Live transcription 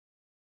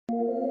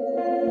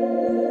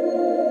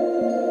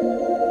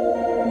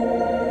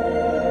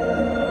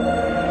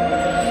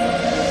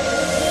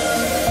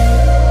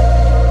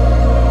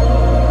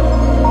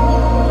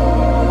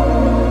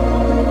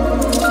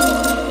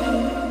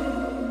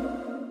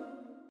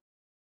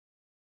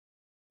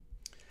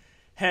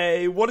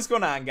Hey, what is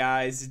going on,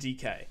 guys? It's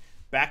DK.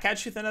 Back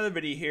at you with another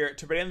video here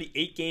to break down the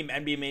 8-game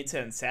NBA main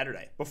set on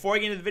Saturday. Before I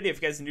get into the video,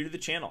 if you guys are new to the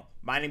channel,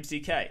 my name's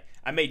DK.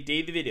 I make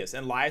daily videos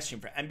and live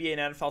stream for NBA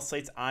and NFL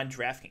slates on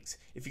Draftkings.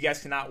 If you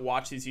guys cannot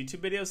watch these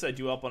YouTube videos, I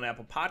do up on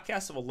Apple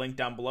Podcasts. I will link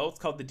down below. It's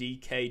called the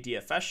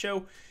DKDFS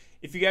Show.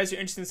 If you guys are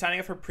interested in signing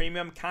up for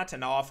premium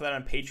content, I'll offer that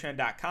on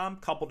patreon.com.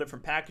 Couple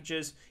different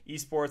packages,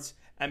 esports,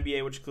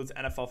 NBA, which includes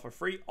NFL for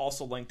free,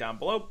 also linked down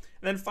below.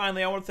 And then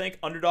finally, I want to thank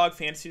Underdog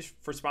Fantasy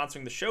for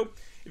sponsoring the show.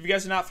 If you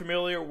guys are not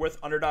familiar with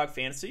Underdog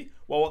Fantasy,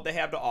 well, what they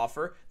have to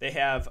offer, they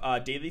have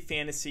daily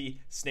fantasy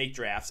snake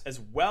drafts, as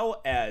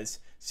well as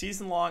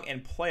season-long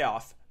and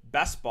playoff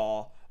best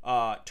ball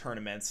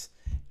tournaments.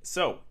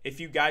 So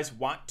if you guys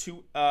want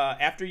to,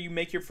 after you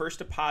make your first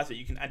deposit,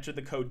 you can enter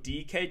the code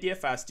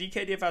DKDFS.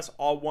 DKDFS,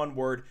 all one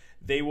word.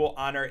 They will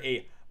honor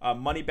a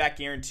money-back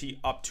guarantee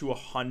up to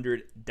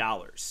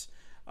 $100.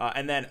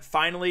 And then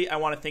finally, I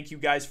want to thank you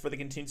guys for the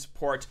continued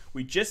support.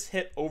 We just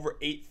hit over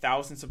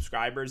 8,000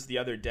 subscribers the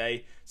other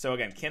day. So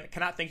again,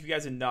 cannot thank you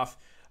guys enough.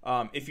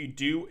 If you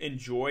do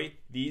enjoy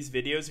these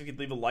videos, if you could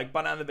leave a like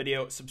button on the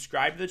video,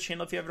 subscribe to the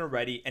channel if you haven't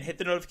already, and hit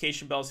the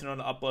notification bell so you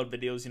know when to upload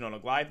videos, you know,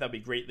 live. That'd be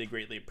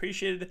greatly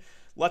appreciated.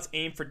 Let's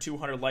aim for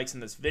 200 likes in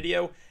this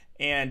video.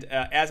 And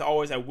as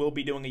always, I will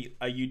be doing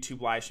a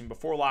YouTube live stream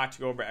before lock to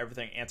go over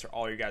everything, answer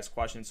all your guys'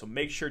 questions. So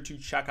make sure to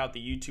check out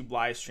the YouTube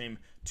live stream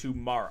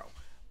tomorrow.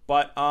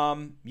 But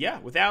yeah,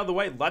 with that out of the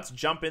way, let's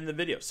jump in the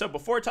video. So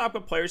before I talk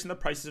about players and the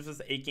prices of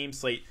this 8-game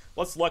slate,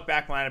 let's look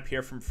back lineup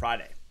here from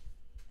Friday.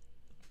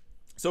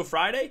 So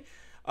Friday,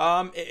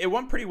 it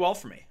went pretty well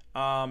for me.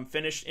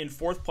 Finished in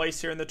 4th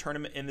place here in the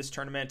tournament. In this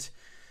tournament,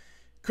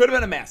 could have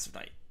been a massive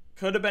night.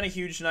 Could have been a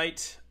huge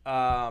night.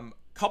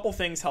 Couple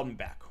things held me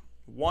back.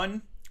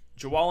 One,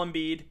 Joel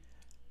Embiid.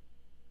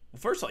 Well,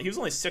 first of all, he was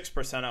only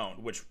 6%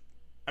 owned, which,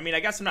 I mean, I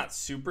guess I'm not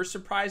super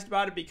surprised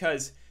about it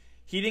because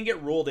he didn't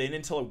get ruled in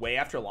until way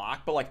after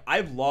lock. But like,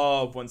 I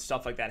love when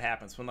stuff like that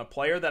happens. When the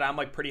player that I'm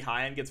like pretty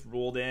high on gets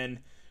ruled in,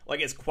 like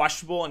it's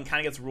questionable and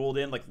kind of gets ruled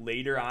in like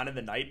later on in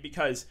the night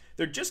because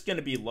they're just going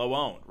to be low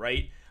owned,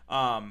 right?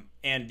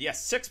 And yeah,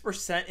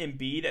 6%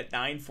 Embiid at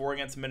 9-4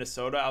 against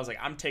Minnesota. I was like,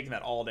 I'm taking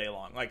that all day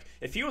long. Like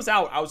if he was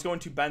out, I was going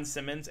to Ben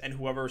Simmons and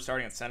whoever was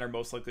starting at center,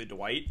 most likely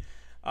Dwight,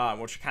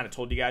 which I kind of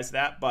told you guys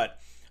that.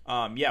 But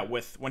yeah,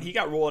 when he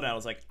got ruled in, I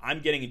was like, I'm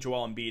getting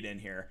Joel Embiid in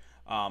here.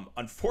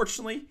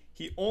 Unfortunately,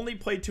 he only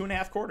played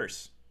 2.5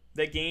 quarters.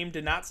 That game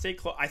did not stay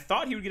close. I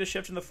thought he would get a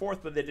shift in the 4th,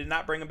 but they did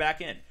not bring him back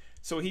in.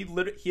 So he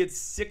had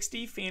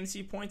 60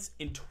 fantasy points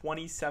in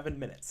 27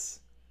 minutes.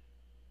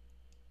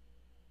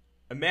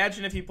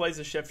 Imagine if he plays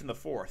a shift in the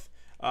 4th.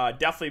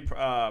 Definitely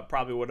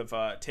probably would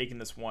have taken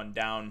this one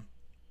down.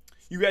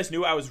 You guys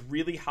knew I was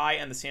really high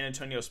on the San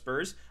Antonio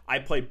Spurs. I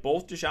played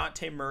both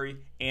DeJounte Murray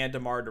and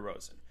DeMar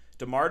DeRozan.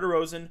 DeMar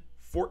DeRozan,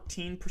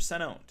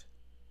 14% owned.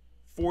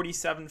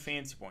 47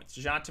 fantasy points.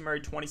 DeJounte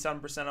Murray,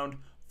 27% owned.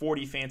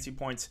 40 fancy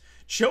points.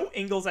 Joe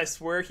Ingles, I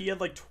swear he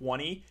had like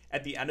 20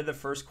 at the end of the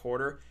first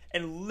quarter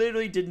and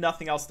literally did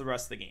nothing else the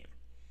rest of the game.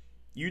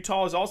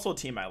 Utah is also a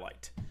team I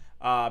liked.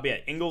 But yeah,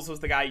 Ingles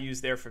was the guy I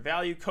used there for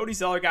value. Cody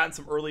Zeller got in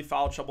some early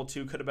foul trouble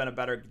too. Could have been a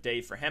better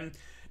day for him.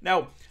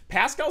 Now,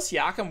 Pascal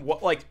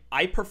Siakam,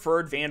 I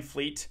preferred Van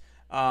Fleet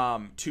to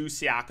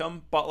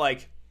Siakam, but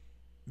like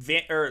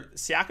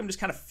Siakam just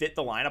kind of fit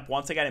the lineup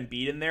once I got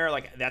Embiid in there.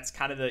 Like that's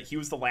kind of he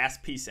was the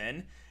last piece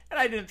in. And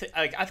I didn't think,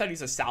 I thought he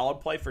was a solid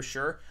play for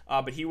sure.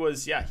 But he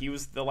was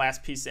the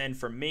last piece in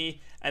for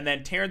me. And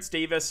then Terrence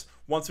Davis,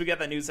 once we got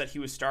the news that he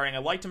was starting, I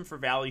liked him for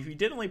value. He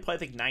did only play, I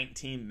think,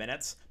 19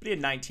 minutes, but he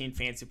had 19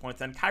 fancy points.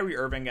 Then Kyrie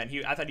Irving, and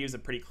I thought he was a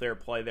pretty clear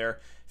play there.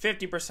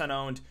 50%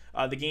 owned.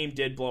 The game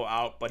did blow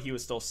out, but he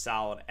was still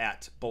solid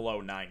at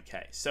below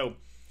 9K. So,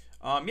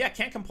 yeah,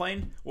 can't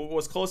complain. What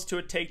was close to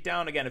a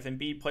takedown, again, if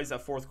Embiid plays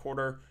that 4th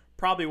quarter,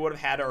 probably would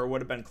have had it or would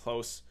have been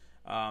close.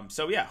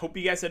 So yeah, hope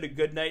you guys had a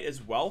good night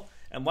as well.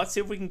 And let's see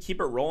if we can keep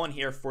it rolling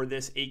here for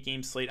this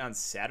 8-game slate on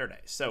Saturday.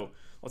 So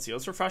let's see.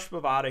 Let's refresh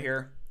Bovada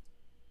here.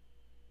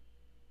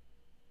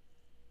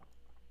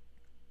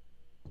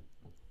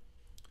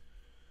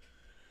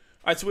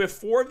 All right, so we have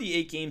 4 of the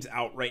 8 games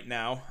out right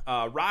now.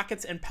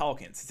 Rockets and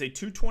Pelicans. It's a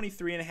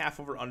 223.5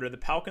 over under. The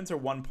Pelicans are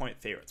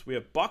 1-point favorites. We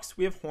have Bucks.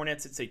 We have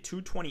Hornets. It's a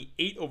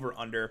 228 over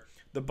under.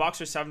 The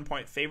Bucks are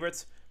 7-point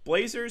favorites.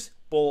 Blazers,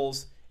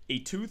 Bulls, a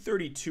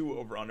 232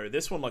 over under.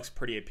 This one looks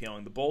pretty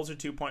appealing. The Bulls are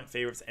 2-point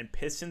favorites, and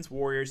Pistons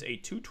Warriors a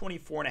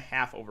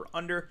 224.5 over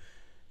under.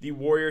 The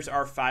Warriors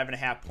are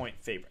 5.5-point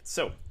favorites.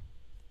 So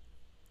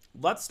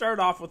let's start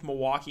off with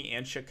Milwaukee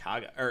and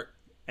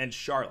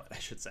Charlotte, I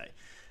should say.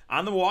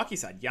 On the Milwaukee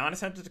side,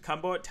 Giannis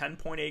Antetokounmpo at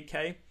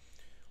 10.8K.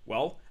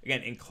 Well,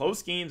 again, in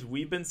close games,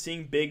 we've been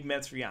seeing big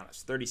minutes for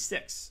Giannis.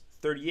 36,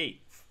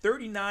 38,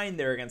 39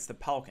 there against the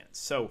Pelicans.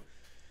 So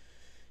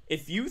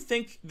if you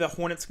think the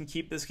Hornets can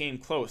keep this game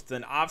close,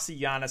 then obviously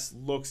Giannis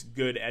looks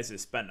good as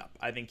his spend up.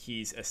 I think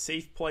he's a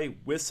safe play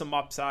with some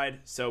upside.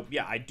 So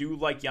yeah, I do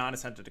like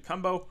Giannis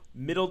Antetokounmpo.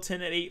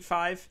 Middleton at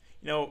 8.5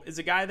 is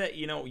a guy that,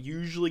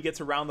 usually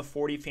gets around the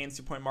 40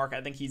 fantasy point mark.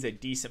 I think he's a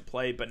decent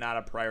play, but not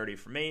a priority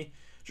for me.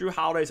 Drew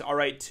Holiday's all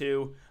right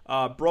too.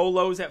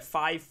 Brolo's at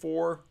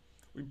 5.4.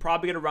 We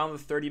probably get around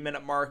the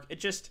 30-minute mark. It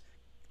just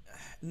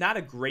not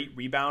a great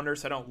rebounder,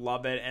 so I don't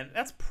love it. And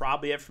that's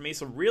probably it for me.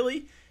 So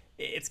really,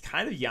 it's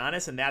kind of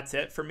Giannis, and that's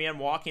it for me on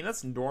walking.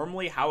 That's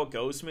normally how it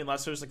goes to me,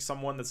 unless there's like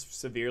someone that's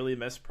severely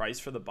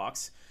mispriced for the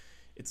Bucks.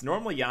 It's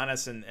normally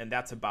Giannis, and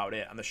that's about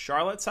it. On the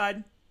Charlotte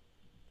side,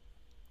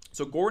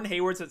 so Gordon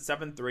Hayward's at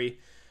 7.3.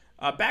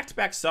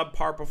 Back-to-back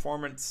subpar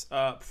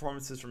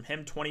performances from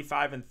him,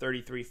 25 and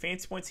 33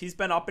 fantasy points. He's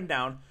been up and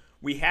down.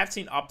 We have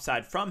seen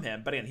upside from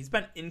him, but again, he's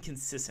been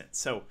inconsistent.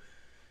 So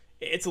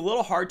it's a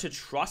little hard to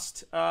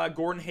trust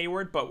Gordon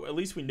Hayward, but at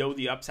least we know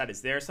the upside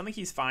is there. So I think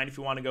he's fine if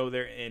you want to go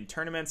there in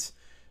tournaments.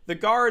 The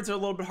guards are a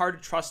little bit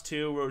hard to trust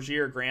too.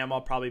 Rozier, Graham,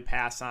 I'll probably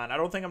pass on. I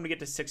don't think I'm going to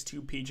get to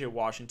 6.2 PJ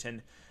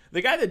Washington.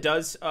 The guy that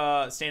does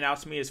stand out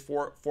to me is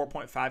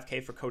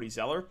 4.5K for Cody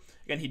Zeller.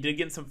 Again, he did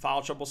get in some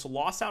foul trouble, so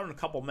lost out in a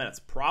couple minutes.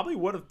 Probably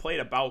would have played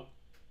about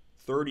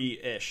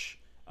 30-ish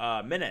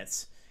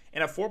minutes.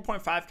 And at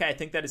 4.5K, I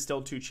think that is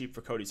still too cheap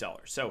for Cody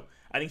Zeller. So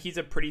I think he's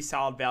a pretty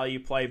solid value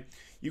play.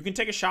 You can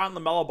take a shot on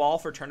LaMelo Ball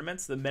for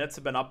tournaments. The minutes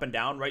have been up and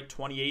down, right?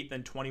 28,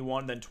 then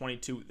 21, then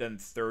 22, then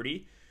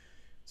 30.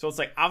 So it's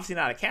like obviously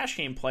not a cash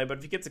game play, but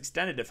if he gets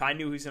extended, if I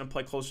knew he's going to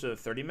play closer to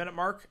the 30-minute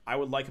mark, I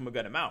would like him a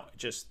good amount.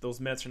 Just those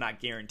minutes are not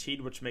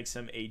guaranteed, which makes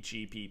him a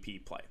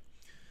GPP play.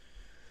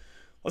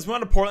 Let's move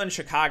on to Portland and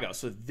Chicago.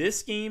 So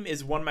this game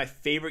is one of my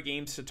favorite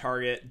games to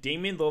target.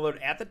 Damian Lillard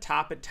at the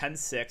top at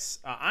 10-6.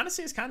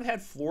 Honestly, he's kind of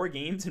had floor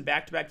games in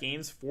back-to-back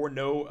games for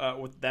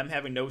with them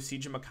having no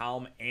CJ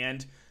McCollum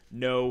and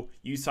no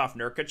Yusuf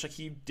Nurkic. Like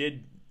he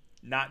did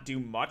not do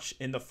much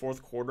in the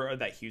fourth quarter of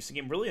that Houston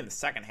game. Really in the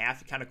second half,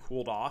 he kind of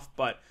cooled off,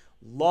 but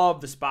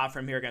love the spot for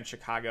him here against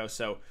Chicago.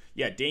 So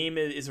yeah, Dame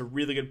is a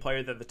really good player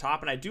at the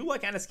top, and I do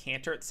like Enes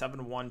Kanter at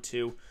 7.1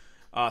 too.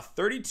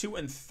 32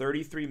 and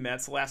 33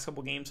 minutes the last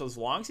couple games. So as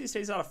long as he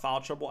stays out of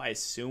foul trouble, I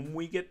assume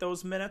we get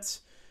those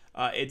minutes.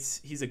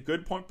 He's a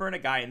good point per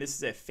minute guy, and this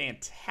is a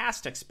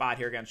fantastic spot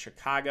here against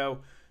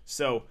Chicago.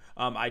 So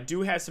I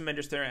do have some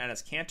interest there in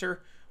Enes Kanter.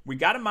 We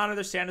got to monitor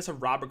the status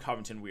of Robert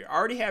Covington. We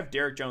already have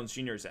Derrick Jones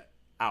Jr.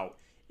 out.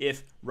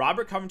 If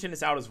Robert Covington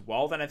is out as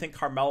well, then I think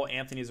Carmelo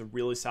Anthony is a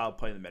really solid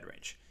play in the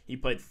mid-range. He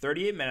played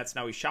 38 minutes.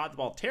 Now he shot the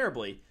ball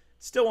terribly.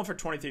 Still went for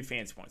 23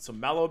 fantasy points. So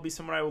Melo would be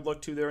someone I would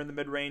look to there in the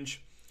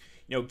mid-range.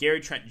 Gary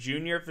Trent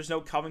Jr., if there's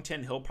no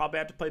Covington, he'll probably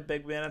have to play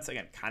big minutes.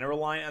 Again, kind of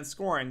reliant on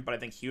scoring, but I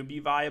think he would be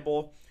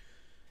viable.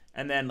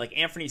 And then like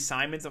Anthony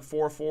Simons at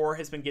 4.4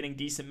 has been getting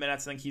decent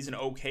minutes. I think he's an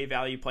okay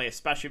value play,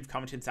 especially if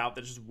Covington's out.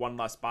 There's just one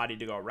less body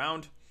to go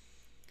around.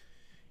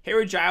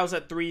 Harry Giles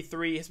at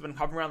 3.3 has been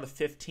hovering around the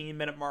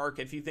 15-minute mark.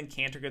 If you think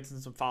Kanter gets in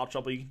some foul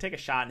trouble, you can take a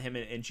shot on him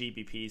in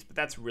GPPs, but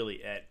that's really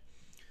it.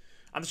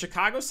 On the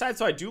Chicago side,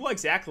 so I do like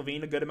Zach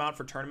LaVine a good amount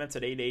for tournaments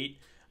at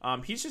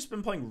 8.8. He's just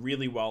been playing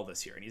really well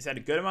this year, and he's had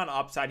a good amount of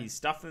upside. He's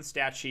stuffed in the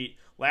stat sheet.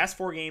 Last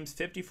 4 games,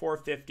 54,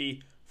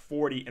 50,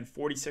 40, and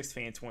 46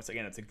 fantasy points.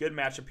 Again, it's a good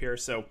matchup here.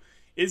 So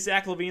is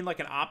Zach LaVine like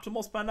an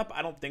optimal spend up?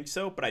 I don't think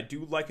so, but I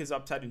do like his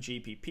upside in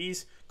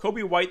GPPs.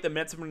 Kobe White, the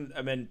minutes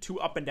have been too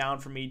up and down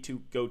for me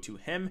to go to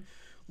him.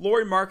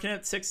 Lauri Markkanen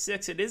at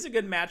 6.6. It is a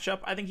good matchup.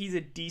 I think he's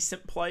a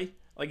decent play.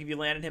 Like if you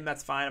landed him,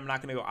 that's fine. I'm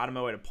not going to go out of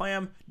my way to play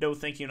him. No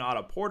thank you,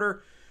 Otto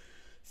Porter.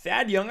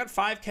 Thad Young at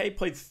 5K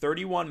played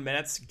 31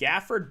 minutes.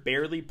 Gafford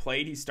barely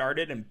played. He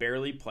started and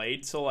barely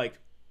played. So, like,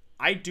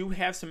 I do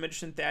have some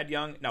interest in Thad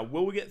Young. Now,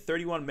 will we get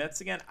 31 minutes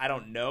again? I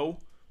don't know.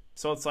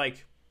 So, it's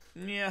like,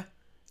 yeah,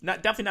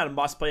 definitely not a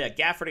must play.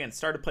 Gafford, again,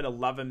 started played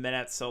 11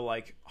 minutes. So,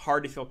 like,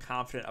 hard to feel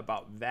confident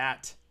about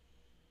that.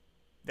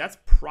 That's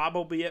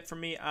probably it for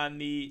me on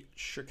the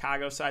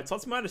Chicago side. So,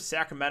 let's move on to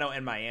Sacramento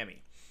and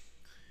Miami.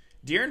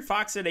 De'Aaron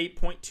Fox at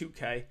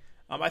 8.2K.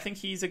 I think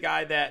he's a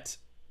guy that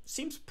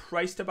seems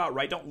priced about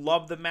right. Don't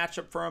love the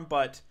matchup for him,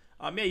 but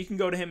yeah, you can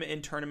go to him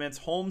in tournaments.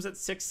 Holmes at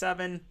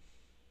 6.7.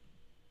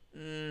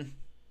 And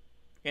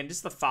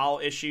just the foul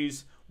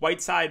issues.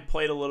 Whiteside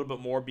played a little bit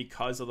more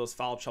because of those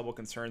foul trouble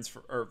concerns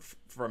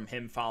from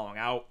him fouling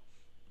out.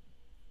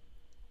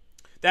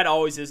 That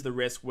always is the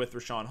risk with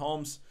Richaun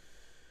Holmes.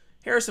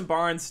 Harrison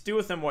Barnes, do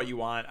with him what you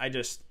want.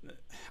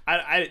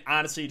 I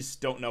honestly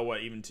just don't know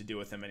what even to do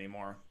with him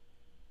anymore.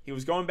 He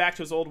was going back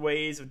to his old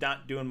ways of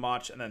not doing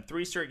much, and then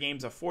 3 straight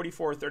games of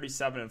 44,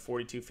 37, and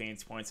 42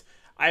 fantasy points.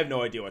 I have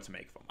no idea what to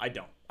make of him. I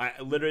don't. I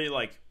literally,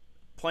 like,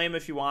 play him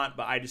if you want,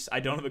 but I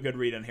don't have a good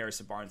read on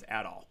Harrison Barnes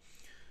at all.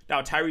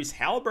 Now, Tyrese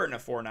Halliburton at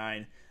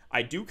 4.9,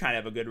 I do kind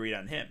of have a good read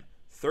on him.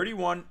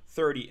 31,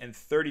 30, and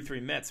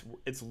 33 minutes.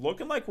 It's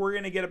looking like we're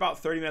going to get about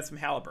 30 minutes from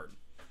Halliburton.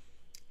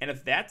 And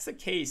if that's the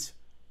case,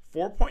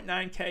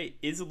 4.9K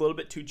is a little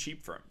bit too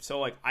cheap for him. So,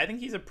 like, I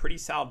think he's a pretty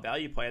solid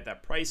value play at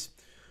that price.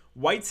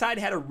 Whiteside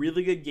had a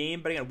really good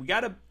game, but again, we got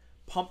to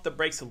pump the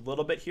brakes a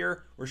little bit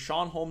here.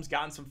 Richaun Holmes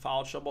got in some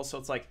foul trouble, so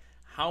it's like,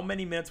 how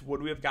many minutes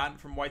would we have gotten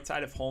from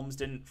Whiteside if Holmes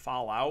didn't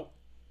foul out?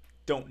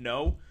 Don't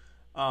know.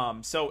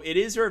 So it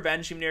is a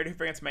revenge team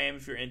narrative against Miami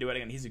if you're into it.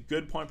 Again, he's a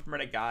good point per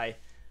minute guy.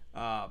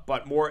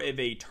 but more of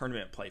a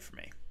tournament play for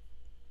me.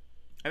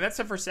 And that's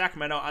it for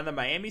Sacramento. On the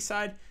Miami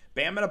side,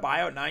 Bam at a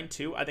buyout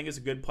 9-2, I think is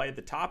a good play at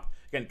the top.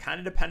 Again, kind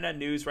of dependent on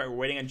news, right? We're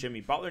waiting on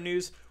Jimmy Butler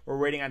news. We're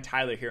waiting on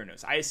Tyler Hero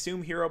news. I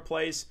assume Hero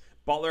plays.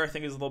 Butler, I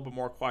think, is a little bit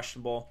more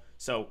questionable.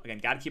 So, again,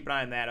 got to keep an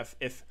eye on that.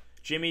 If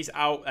Jimmy's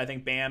out, I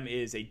think Bam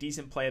is a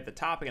decent play at the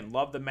top. Again,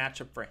 love the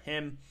matchup for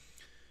him.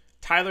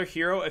 Tyler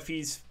Hero, if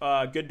he's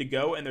good to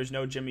go and there's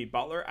no Jimmy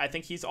Butler, I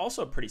think he's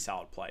also a pretty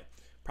solid play.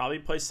 Probably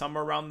plays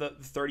somewhere around the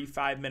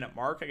 35-minute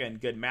mark. Again,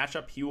 good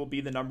matchup. He will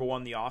be the number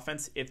one in the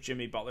offense if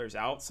Jimmy Butler's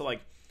out. So,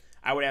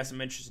 I would have some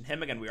interest in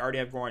him. Again, we already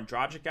have Goran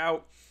Dragic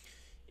out.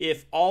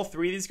 If all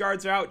three of these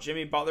guards are out,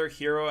 Jimmy Butler,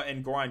 Hero,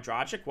 and Goran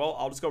Dragic, well,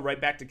 I'll just go right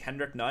back to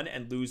Kendrick Nunn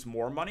and lose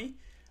more money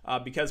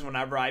because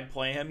whenever I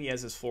play him, he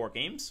has his 4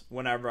 games.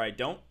 Whenever I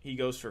don't, he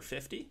goes for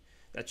 50.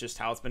 That's just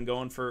how it's been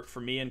going for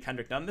me and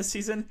Kendrick Nunn this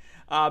season.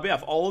 But yeah,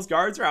 if all those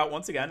guards are out,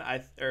 once again,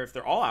 or if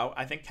they're all out,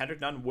 I think Kendrick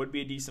Nunn would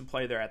be a decent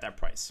play there at that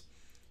price.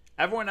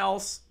 Everyone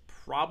else,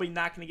 probably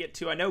not going to get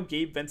to. I know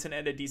Gabe Vincent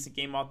had a decent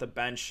game off the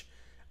bench.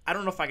 I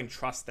don't know if I can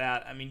trust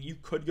that. I mean, you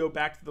could go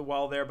back to the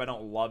well there, but I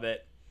don't love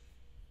it.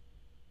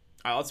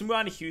 All right, let's move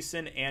on to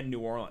Houston and New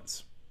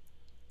Orleans.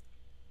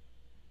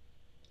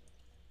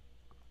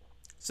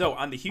 So,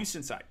 on the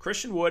Houston side,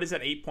 Christian Wood is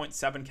at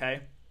 8.7K.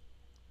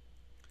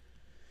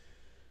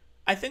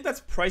 I think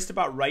that's priced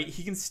about right.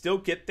 He can still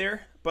get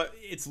there, but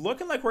it's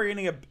looking like we're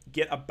going to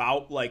get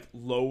about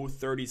low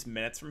 30s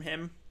minutes from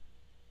him,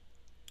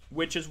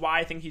 which is why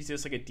I think he's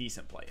just a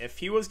decent play. If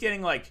he was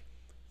getting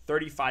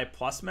 35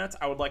 plus minutes,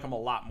 I would like him a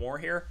lot more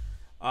here.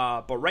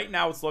 But right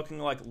now it's looking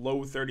like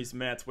low 30s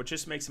minutes, which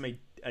just makes him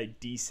a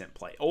decent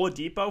play.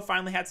 Oladipo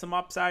finally had some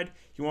upside.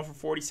 He went for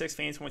 46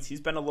 fantasy points.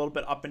 He's been a little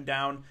bit up and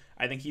down.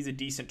 I think he's a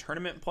decent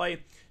tournament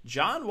play.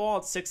 John Wall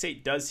at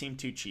 6'8 does seem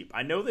too cheap.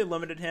 I know they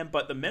limited him,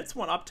 but the minutes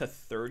went up to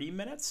 30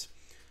 minutes.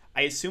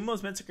 I assume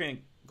those minutes are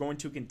going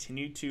to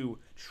continue to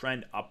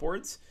trend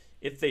upwards.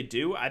 If they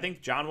do, I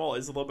think John Wall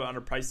is a little bit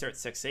underpriced there at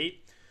 6'8.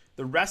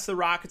 The rest of the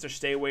Rockets are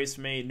stayaways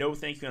for me. No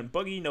thank you on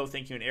Boogie. No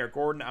thank you on Eric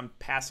Gordon. I'm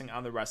passing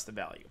on the rest of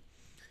the value.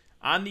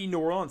 On the New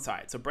Orleans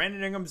side, so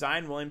Brandon Ingram,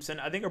 Zion Williamson,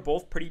 I think are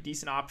both pretty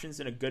decent options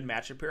in a good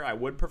matchup here. I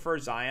would prefer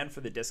Zion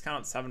for the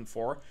discount at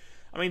 7.4.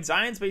 I mean,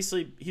 Zion's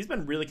basically, he's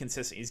been really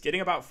consistent. He's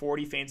getting about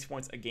 40 fantasy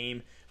points a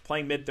game,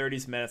 playing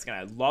mid-30s minutes. And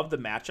I love the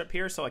matchup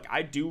here. So,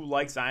 I do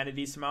like Zion a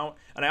decent amount.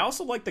 And I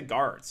also like the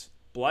guards.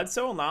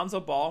 Bledsoe and Lonzo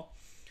Ball.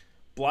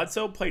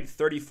 Bledsoe played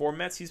 34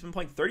 minutes. He's been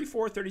playing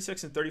 34,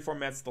 36, and 34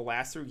 minutes the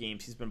last 3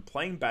 games. He's been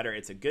playing better.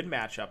 It's a good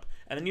matchup.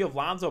 And then you have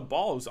Lonzo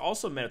Ball, who's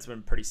also minutes have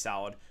been pretty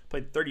solid.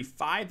 Played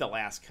 35 the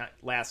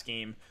last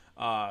game,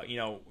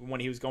 when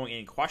he was going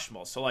in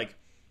questionable. So,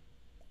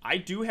 I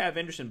do have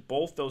interest in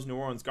both those New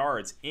Orleans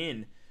guards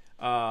in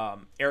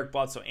Eric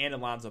Bledsoe and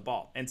in Lonzo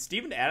Ball. And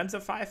Steven Adams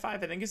at 5.5, I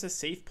think is a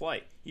safe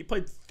play. He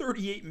played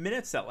 38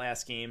 minutes that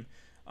last game.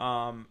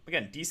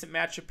 Again, decent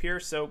matchup here.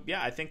 So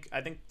yeah, I think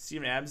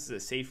Steven Adams is a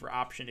safer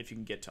option if you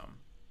can get to him.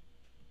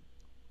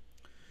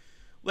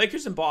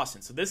 Lakers and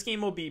Boston. So this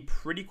game will be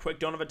pretty quick.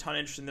 Don't have a ton of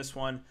interest in this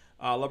one.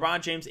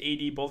 LeBron James,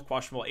 AD, both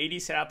questionable.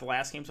 AD sat out the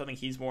last game, so I think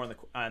he's more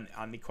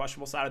on the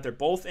questionable side. If they're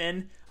both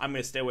in, I'm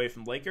going to stay away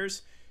from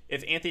Lakers.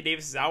 If Anthony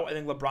Davis is out, I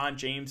think LeBron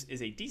James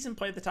is a decent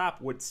play at the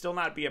top. Would still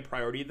not be a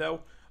priority,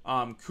 though.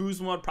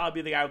 Kuzma would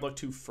probably be the guy I would look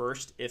to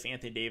first if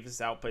Anthony Davis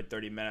is out, played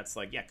 30 minutes.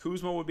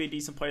 Kuzma would be a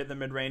decent play at the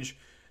mid-range.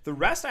 The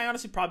rest, I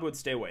honestly probably would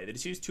stay away. They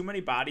just used too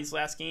many bodies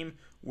last game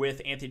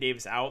with Anthony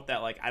Davis out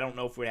that, I don't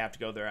know if we'd have to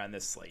go there on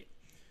this slate.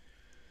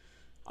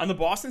 On the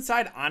Boston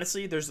side,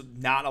 honestly, there's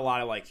not a lot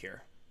I like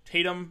here.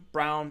 Tatum,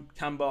 Brown,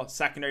 Kemba,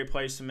 secondary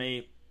plays to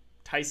me.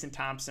 Tyson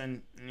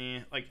Thompson,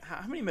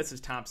 how many minutes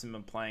has Thompson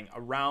been playing?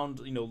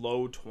 Around,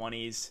 low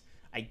 20s.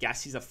 I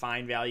guess he's a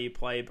fine value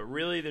play, but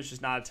really there's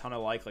just not a ton I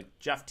like.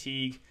 Jeff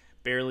Teague,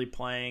 barely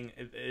playing.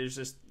 There's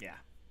just,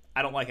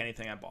 I don't like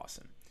anything on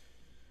Boston.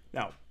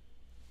 Now,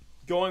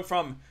 going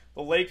from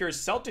the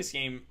Lakers-Celtics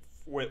game,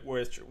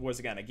 which was,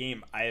 again, a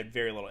game I had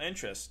very little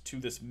interest, to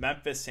this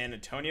Memphis-San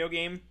Antonio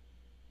game,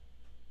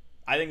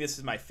 I think this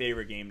is my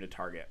favorite game to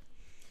target.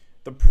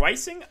 The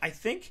pricing, I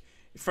think,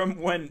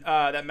 from when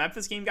that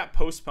Memphis game got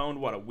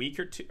postponed, a week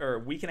or two or a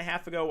week and a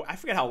half ago? I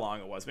forget how long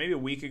it was. Maybe a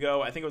week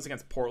ago. I think it was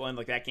against Portland.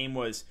 That game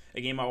was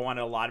a game I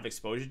wanted a lot of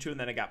exposure to, and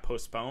then it got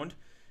postponed.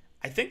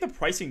 I think the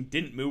pricing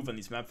didn't move on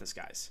these Memphis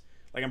guys.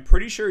 I'm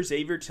pretty sure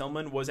Xavier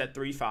Tillman was at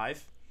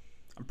 3.5.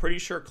 I'm pretty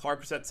sure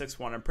Clark was at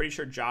 6.1. I'm pretty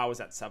sure Ja was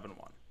at 7.1.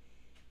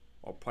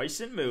 Well, price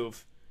didn't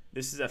move.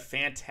 This is a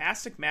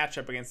fantastic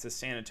matchup against the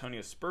San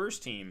Antonio Spurs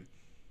team.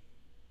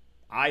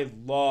 I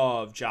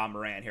love Ja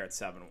Morant here at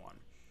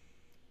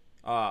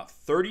 7.1.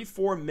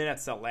 34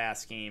 minutes that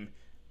last game.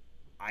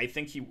 I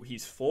think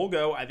he's full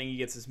go. I think he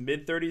gets his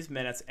mid-30s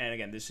minutes. And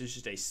again, this is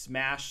just a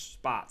smash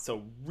spot.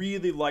 So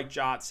really like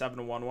Ja at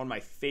 7.1. One of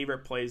my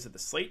favorite plays of the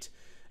slate.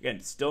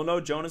 Again, still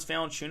no Jonas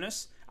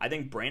Valanciunas. I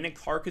think Brandon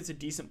Clark is a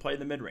decent play in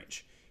the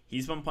mid-range.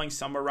 He's been playing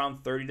somewhere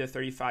around 30 to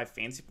 35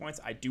 fantasy points.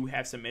 I do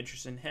have some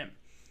interest in him.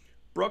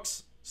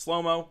 Brooks,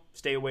 slow-mo,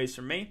 stay away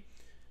from me.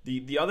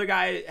 The other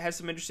guy I have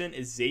some interest in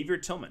is Xavier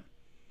Tillman.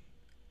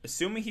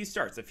 assuming he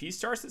starts, if he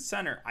starts at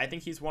center, I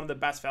think he's one of the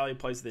best value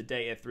plays of the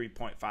day at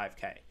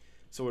 3.5K.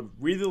 So would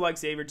really like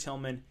Xavier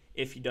Tillman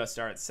if he does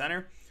start at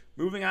center.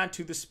 Moving on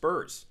to the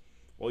Spurs.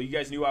 Well, you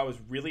guys knew I was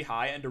really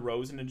high on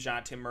DeRozan and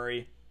DeJounte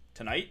Murray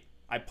tonight.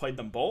 I played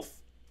them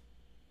both.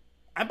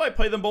 I might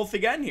play them both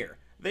again here.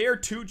 They are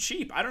too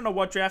cheap. I don't know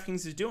what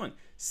DraftKings is doing.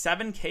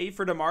 7K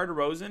for DeMar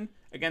DeRozan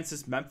against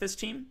this Memphis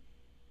team.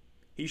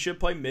 He should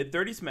play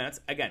mid-30s minutes.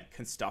 Again,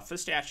 can stuff the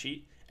stat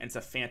sheet, and it's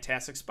a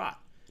fantastic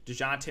spot.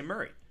 DeJounte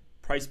Murray.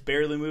 Price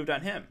barely moved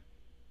on him.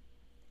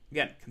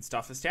 Again, can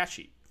stuff the stat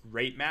sheet.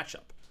 Great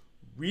matchup.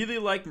 Really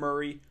like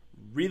Murray.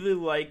 Really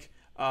like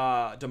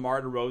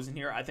DeMar DeRozan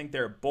here. I think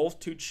they're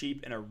both too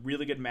cheap and a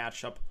really good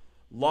matchup.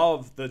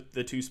 Love the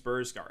two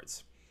Spurs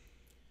guards.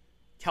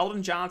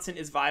 Keldon Johnson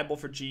is viable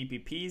for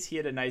GPPs. He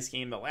had a nice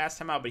game the last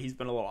time out, but he's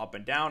been a little up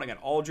and down. Again,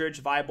 Aldridge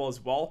viable as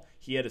well.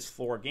 He had his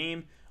floor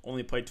game.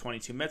 Only played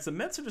 22 minutes. The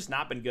minutes have just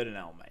not been good in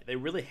LMA. They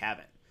really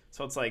haven't.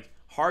 So it's like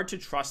hard to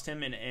trust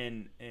him in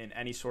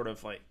any sort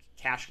of like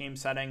cash game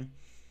setting.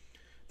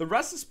 The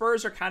rest of the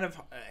Spurs are kind of,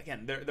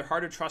 again, they're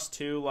hard to trust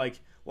too. Like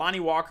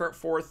Lonnie Walker at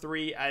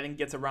 4.3, I think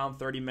gets around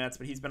 30 minutes,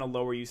 but he's been a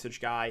lower usage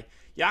guy.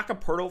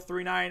 Jakob Poeltl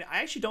 3.9, I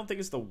actually don't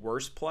think it's the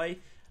worst play.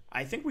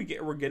 I think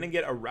we're going to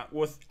get around,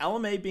 with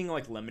LMA being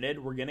like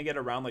limited, we're going to get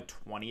around like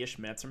 20-ish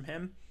minutes from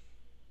him.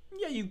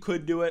 Yeah, you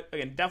could do it.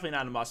 Again, definitely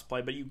not a must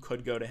play, but you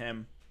could go to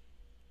him.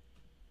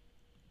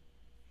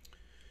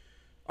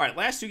 All right,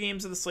 last two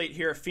games of the slate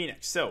here at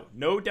Phoenix. So,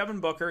 no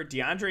Devin Booker,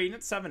 DeAndre Ayton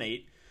at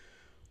 7.8.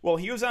 Well,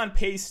 he was on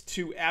pace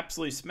to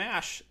absolutely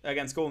smash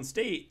against Golden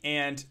State,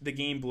 and the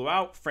game blew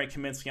out. Frank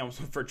Kaminsky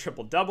almost went for a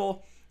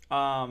triple-double.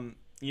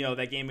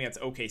 That game against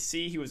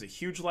OKC, he was a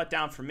huge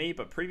letdown for me,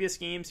 but previous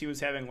games he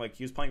was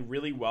playing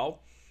really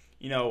well.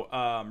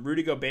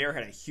 Rudy Gobert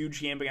had a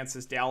huge game against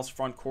this Dallas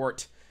front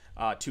court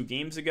 2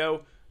 games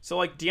ago. So,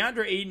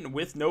 DeAndre Ayton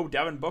with no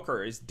Devin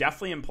Booker is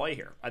definitely in play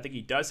here. I think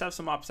he does have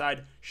some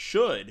upside.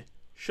 Should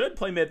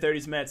play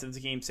mid-30s minutes if the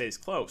game stays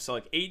close.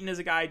 So, Ayton is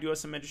a guy I do have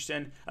some interest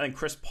in. I think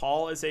Chris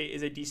Paul is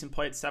a decent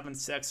play at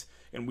 7.6,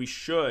 and we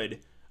should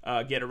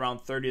get around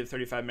 30 to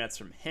 35 minutes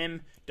from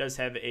him. Does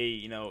have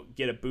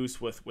get a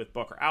boost with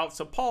Booker out.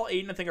 So, Paul,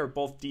 Ayton, I think are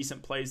both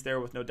decent plays there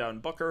with no Devin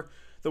Booker.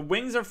 The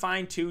wings are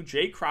fine, too.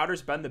 Jay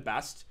Crowder's been the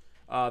best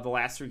the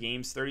last 3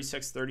 games,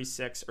 36,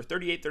 36, or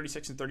 38,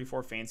 36, and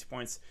 34 fantasy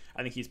points.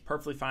 I think he's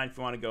perfectly fine if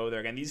you want to go there.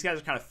 Again, these guys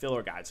are kind of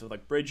filler guys. So,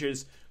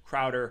 Bridges,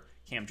 Crowder,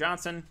 Cam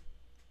Johnson.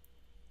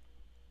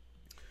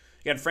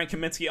 Again, Frank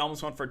Kaminsky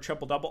almost went for a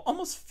triple-double.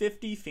 Almost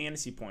 50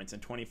 fantasy points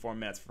in 24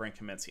 minutes for Frank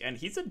Kaminsky. And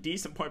he's a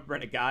decent point per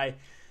minute guy.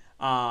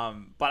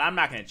 But I'm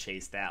not going to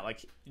chase that.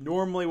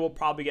 Normally we'll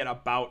probably get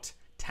about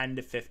 10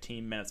 to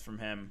 15 minutes from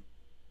him.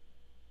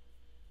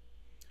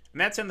 And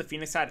that's on the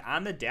Phoenix side.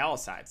 On the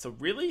Dallas side, so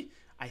really,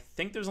 I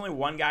think there's only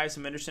one guy who's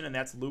interested, and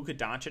that's Luka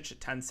Doncic at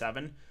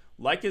 10.7.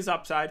 Like his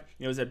upside,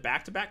 he's had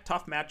back-to-back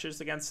tough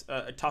matchups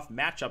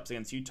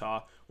against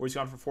Utah, where he's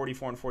gone for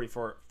 44 and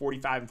 44,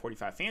 45 and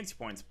 45 fantasy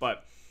points.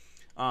 But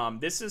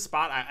this is a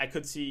spot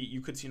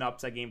you could see an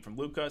upside game from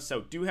Luka.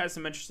 So do have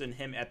some interest in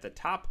him at the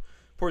top.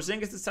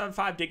 Porzingis at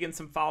 7.5 did get in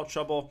some foul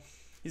trouble.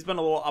 He's been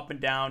a little up and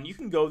down. You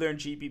can go there in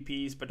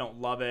GPPs, but don't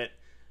love it.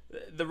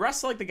 The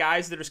rest of the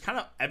guys that are just kind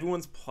of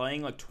everyone's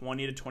playing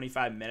 20 to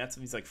 25 minutes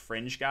of these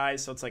fringe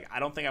guys. So it's I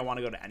don't think I want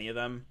to go to any of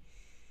them.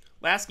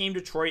 Last game,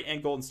 Detroit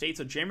and Golden State.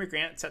 So Jeremy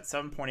Grant's at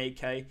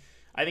 7.8K.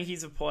 I think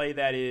he's a play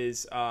that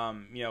is,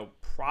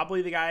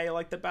 probably the guy I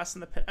like the best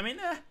in the pit.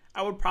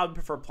 I would probably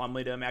prefer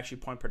Plumlee to him, actually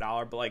point per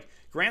dollar. But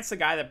Grant's the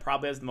guy that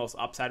probably has the most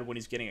upside when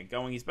he's getting it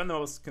going. He's been the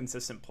most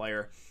consistent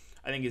player.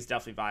 I think he's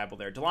definitely viable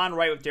there. DeLon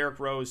Wright with Derrick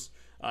Rose,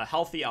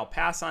 healthy. I'll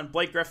pass on.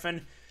 Blake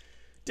Griffin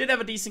did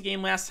have a decent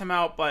game last time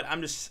out, but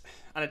I'm just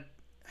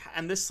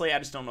on this slate, I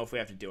just don't know if we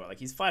have to do it.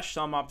 He's flashed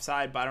some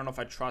upside, but I don't know if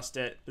I trust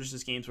it. There's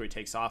just games where he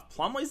takes off.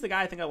 Plumlee's the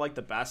guy I think I like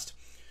the best.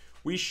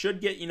 We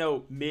should get,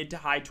 mid to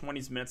high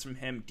 20s minutes from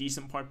him.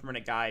 Decent point per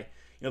minute guy.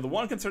 The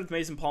one concern with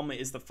Mason Plumlee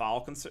is the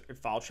foul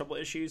trouble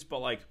issues,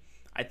 but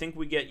I think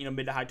we get,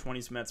 mid to high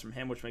 20s minutes from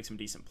him, which makes him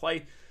decent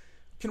play.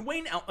 Can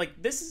Wayne out,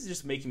 this is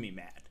just making me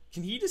mad.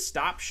 Can he just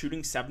stop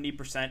shooting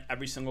 70%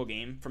 every single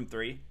game from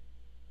 3?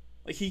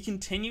 He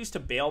continues to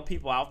bail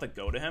people out that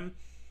go to him.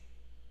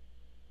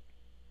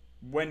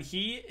 When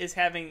he is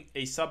having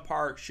a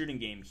subpar shooting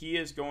game, he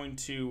is going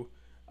to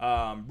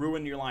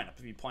ruin your lineup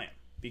if you play him,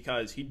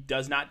 because he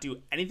does not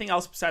do anything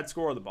else besides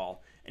score the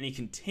ball, and he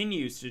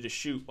continues to just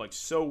shoot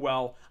so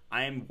well.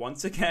 I am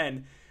once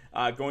again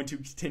going to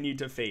continue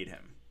to fade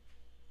him.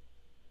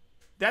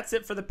 That's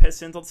it for the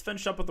Pistons. Let's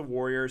finish up with the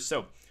Warriors.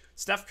 So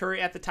Steph Curry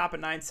at the top at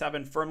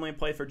 9.7, firmly in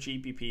play for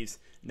GPPs.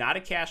 Not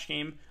a cash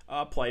game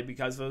play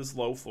because of his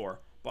low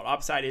floor, but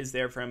upside is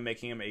there for him,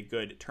 making him a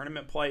good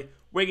tournament play.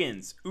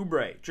 Wiggins,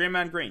 Oubre,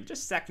 Draymond Green,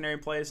 just secondary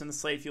plays in the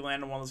slate. If you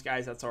land on one of those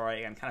guys, that's all right.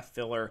 Again, kind of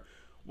filler.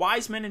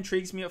 Wiseman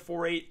intrigues me at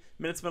 4.8.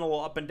 Minutes been a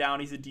little up and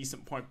down. He's a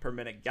decent point per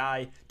minute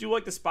guy. Do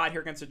like the spot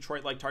here against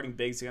Detroit, targeting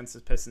bigs against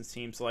the Pistons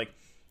team. So I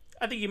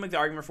think you can make the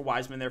argument for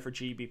Wiseman there for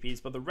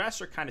GPPs, but the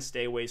rest are kind of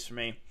stayaways for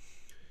me.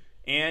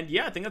 And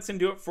yeah, I think that's going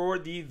to do it for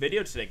the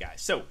video today,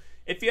 guys. So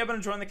If you have been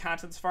enjoying the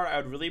content so far, I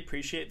would really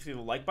appreciate it if you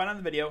leave a like button on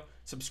the video,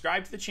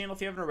 subscribe to the channel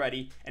if you haven't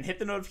already, and hit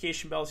the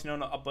notification bell so you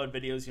know when I upload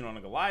videos you don't want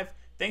to go live.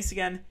 Thanks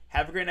again.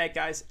 Have a great night,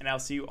 guys, and I'll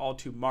see you all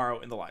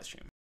tomorrow in the live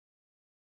stream.